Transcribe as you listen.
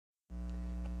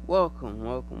Welcome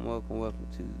to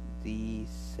the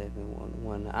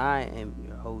 711. I am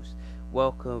your host.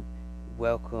 Welcome,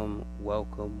 welcome.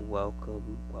 The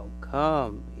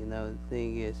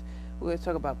thing is, we're going to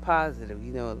talk about positive.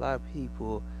 A lot of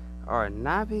people are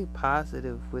not being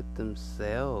positive with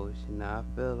themselves. I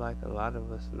feel like a lot of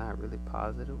us are not really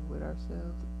positive with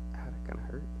ourselves. How that kind of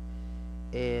hurt.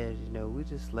 And, we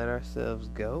just let ourselves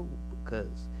go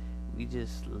because we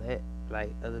just let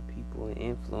like other people and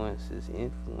influences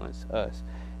influence us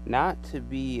not to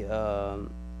be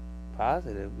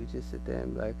positive. We just sit there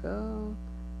and be like, oh,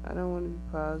 I don't want to be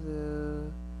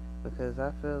positive because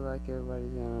I feel like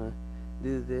everybody's gonna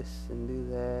do this and do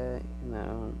that.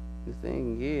 The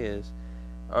thing is,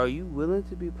 are you willing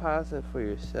to be positive for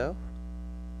yourself?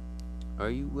 Are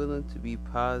you willing to be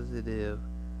positive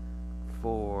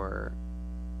for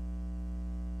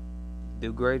the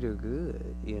greater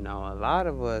good? A lot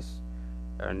of us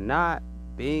are not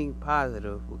being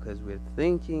positive because we're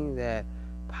thinking that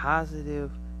positive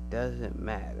doesn't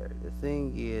matter. The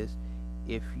thing is,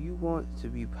 if you want to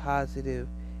be positive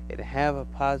and have a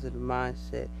positive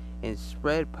mindset and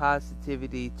spread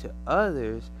positivity to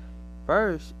others,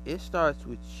 first it starts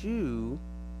with you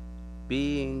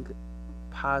being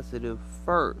positive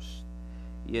first.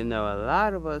 A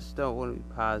lot of us don't want to be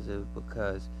positive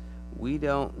because we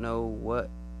don't know what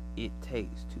it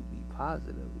takes to be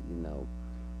positive.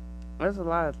 There's a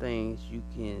lot of things you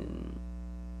can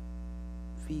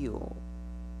feel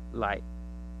like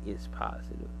it's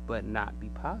positive, but not be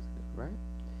positive, right?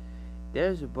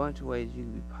 There's a bunch of ways you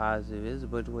can be positive. There's a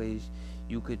bunch of ways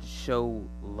you could show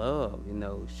love,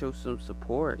 show some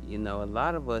support. A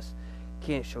lot of us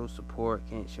can't show support,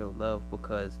 can't show love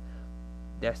because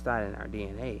that's not in our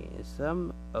DNA. And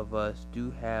some of us do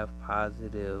have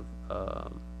positive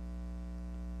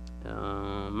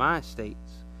mindset.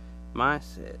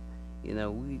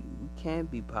 We can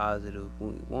be positive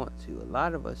when we want to. A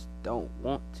lot of us don't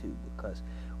want to because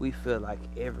we feel like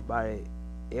everybody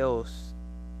else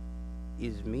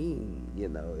is mean.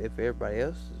 If everybody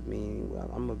else is mean,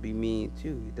 well, I'm gonna be mean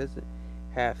too. It doesn't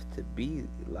have to be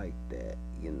like that.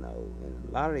 And a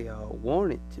lot of y'all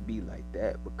want it to be like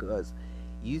that because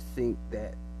you think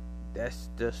that that's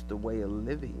just the way of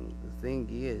living. The thing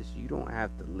is, you don't have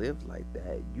to live like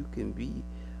that. You can be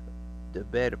the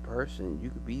better person. You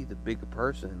could be the bigger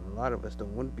person. A lot of us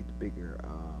don't want to be the bigger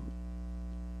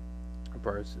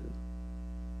person.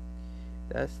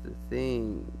 That's the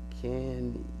thing.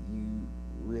 Can you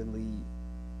really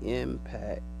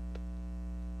impact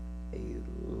a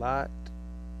lot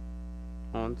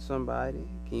on somebody?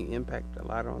 Can you impact a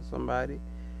lot on somebody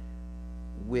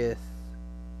with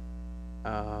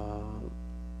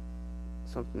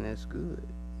something that's good?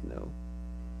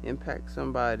 Impact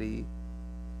somebody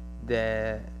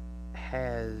that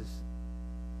has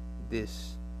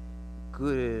this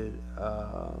good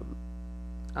I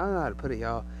don't know how to put it,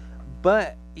 y'all,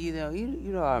 but you know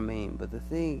what I mean. But the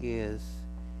thing is,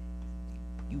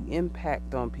 you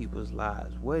impact on people's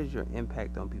lives. What is your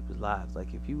impact on people's lives?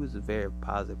 Like, if you was a very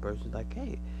positive person, like,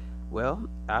 hey, well,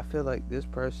 I feel like this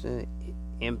person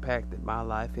impacted my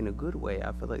life in a good way.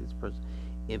 I feel like this person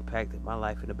impacted my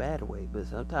life in a bad way. But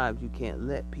sometimes you can't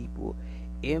let people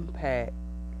impact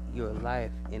your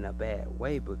life in a bad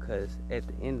way, because at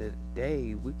the end of the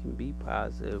day, we can be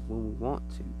positive when we want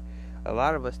to. A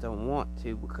lot of us don't want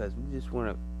to because we just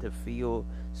want to feel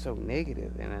so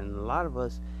negative, and a lot of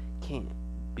us can't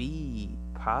be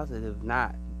positive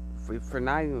not for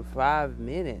not even 5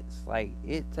 minutes. Like,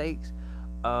 it takes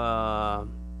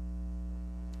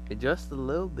just a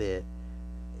little bit.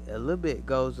 A little bit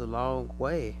goes a long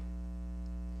way.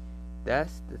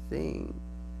 That's the thing.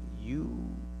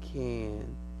 You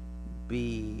can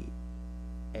be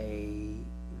a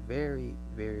very,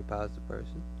 very positive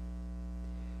person.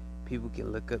 People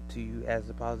can look up to you as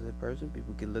a positive person.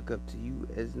 People can look up to you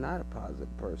as not a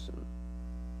positive person.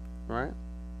 Right?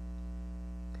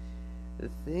 The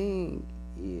thing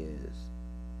is,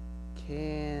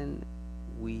 can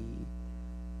we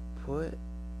put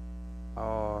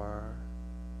ourselves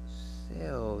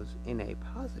in a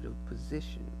positive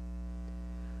position?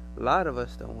 A lot of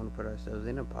us don't want to put ourselves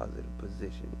in a positive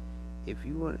position. If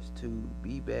you want us to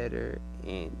be better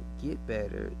and get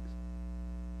better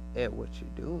at what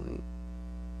you're doing,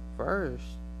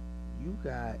 first you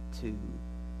got to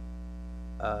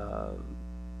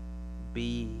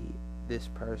be this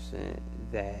person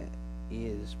that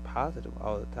is positive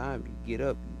all the time. You get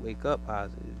up, you wake up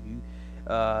positive. You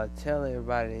tell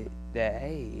everybody that,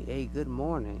 hey, good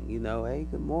morning. Hey,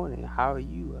 good morning. How are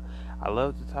you? I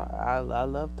love to talk. I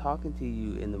love talking to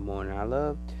you in the morning. I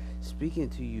love speaking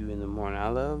to you in the morning. I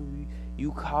love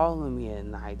You calling me at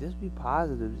night. Just be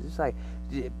positive. Just like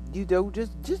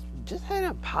just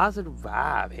have a positive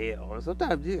vibe. Hell,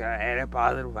 sometimes you gotta have that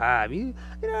positive vibe. You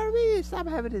know what I mean? Stop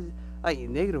having this like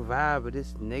negative vibe or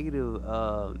this negative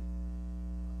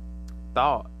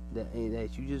thought that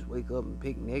you just wake up and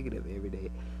pick negative every day.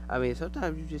 I mean,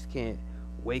 sometimes you just can't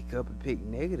wake up and pick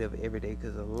negative every day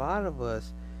because a lot of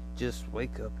us just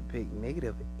wake up and pick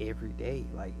negative every day.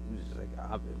 Like you just like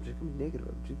I'm just gonna be negative.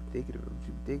 I'm just negative. I'm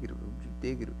just negative. I'm just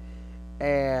negative.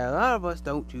 And a lot of us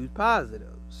don't choose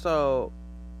positive. So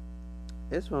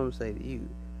that's what I'm gonna say to you.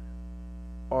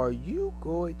 Are you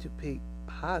going to pick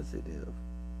positive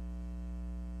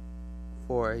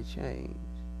for a change?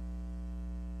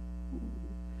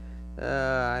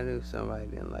 I knew somebody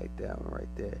didn't like that one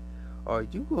right there. Are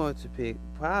you going to pick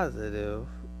positive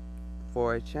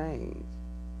for a change?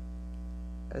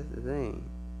 That's the thing.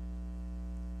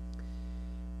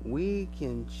 We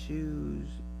can choose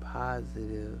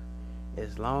positive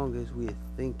as long as we're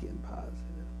thinking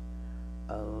positive.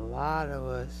 A lot of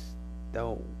us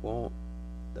don't want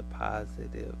the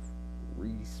positive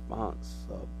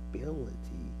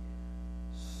responsibility,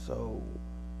 so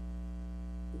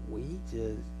we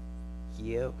just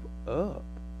give up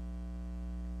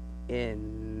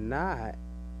and not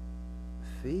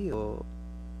feel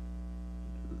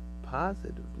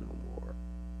positive no more.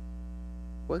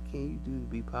 What can you do to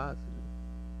be positive?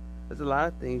 There's a lot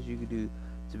of things you can do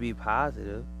to be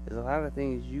positive. There's a lot of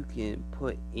things you can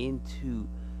put into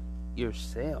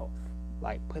yourself.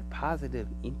 Like put positive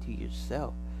into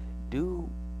yourself. Do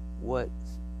what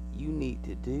you need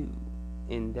to do.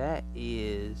 And that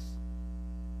is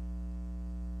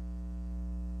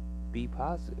be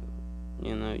positive.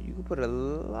 You know, you can put a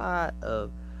lot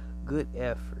of good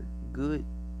effort, good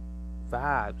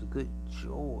vibes, good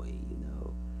joy,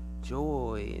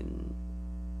 joy and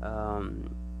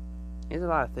there's a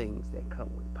lot of things that come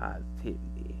with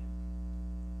positivity.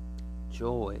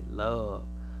 Joy, love,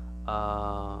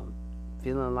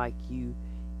 feeling like you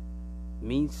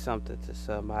mean something to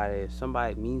somebody, if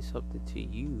somebody means something to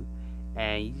you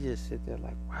and you just sit there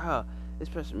like, wow, this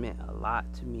person meant a lot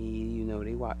to me.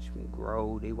 They watched me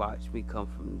grow. They watched me come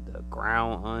from the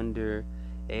ground under.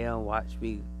 They don't watch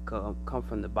me come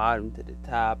from the bottom to the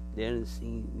top. They didn't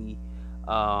see me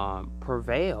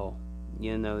prevail.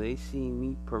 They see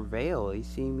me prevail. They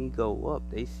see me go up.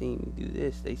 They see me do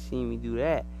this. They see me do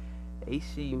that. They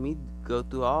see me go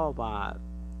through all my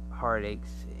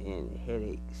heartaches and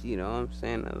headaches. You know what I'm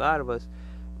saying? A lot of us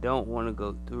don't want to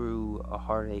go through a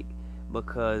heartache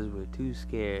because we're too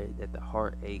scared that the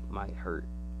heartache might hurt.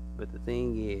 But the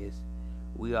thing is,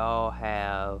 we all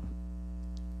have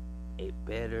a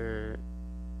better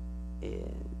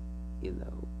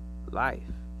life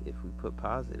if we put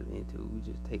positive into it. We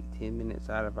just take 10 minutes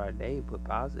out of our day and put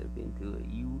positive into it.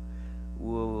 You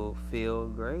will feel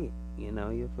great.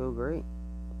 You'll feel great.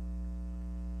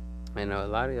 I know a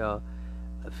lot of y'all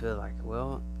feel like,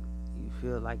 well, you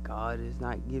feel like God is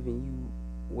not giving you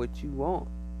what you want.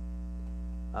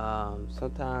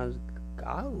 Sometimes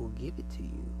God will give it to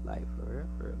you. Like for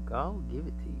real, God will give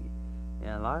it to you.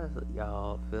 And a lot of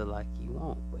y'all feel like you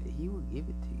won't, but He will give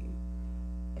it to you.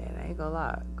 And I ain't gonna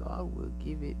lie, God will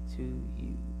give it to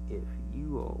you if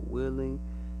you are willing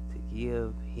to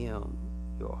give Him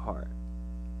your heart.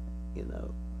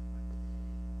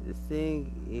 The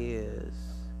thing is,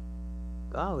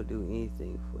 God will do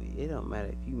anything for you. It don't matter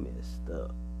if you messed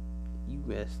up. You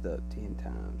messed up 10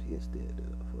 times, He'll still do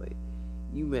it for you.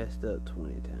 You messed up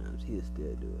 20 times, He'll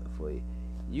still do it for you.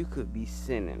 You could be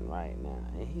sinning right now,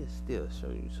 and He'll still show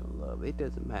you some love. It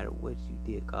doesn't matter what you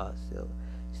did, God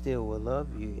still will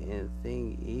love you. And the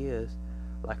thing is,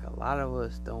 like a lot of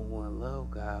us don't want to love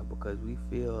God because we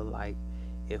feel like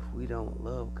if we don't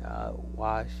love God,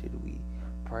 why should we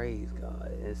praise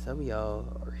God? And some of y'all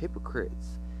are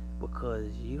hypocrites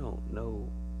because you don't know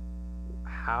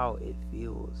how it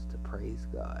feels to praise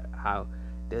God. How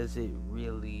does it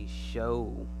really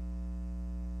show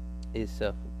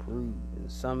itself approved? And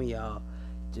some of y'all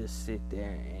just sit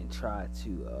there and try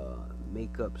to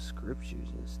make up scriptures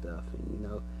and stuff. And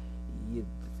the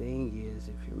thing is,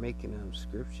 if you're making up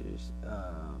scriptures,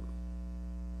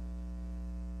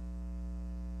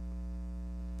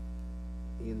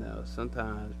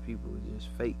 sometimes people just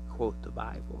fake quote the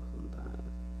Bible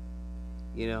sometimes.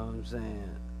 You know what I'm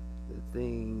saying? The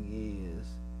thing is,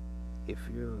 if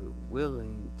you're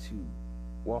willing to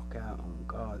walk out on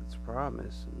God's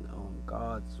promise and on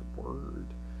God's word,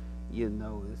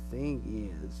 the thing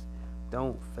is,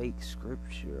 don't fake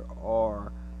scripture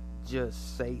or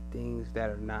just say things that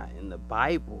are not in the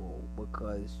Bible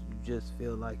because you just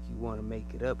feel like you want to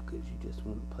make it up because you just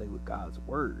want to play with God's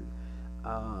word.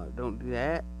 Don't do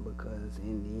that, because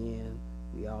in the end,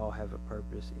 we all have a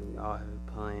purpose and we all have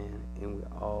a plan and we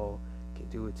all can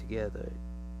do it together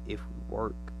if we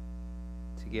work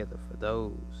together for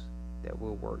those that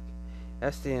will work.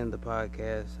 That's the end of the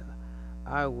podcast.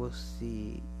 I will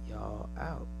see y'all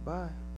out. Bye.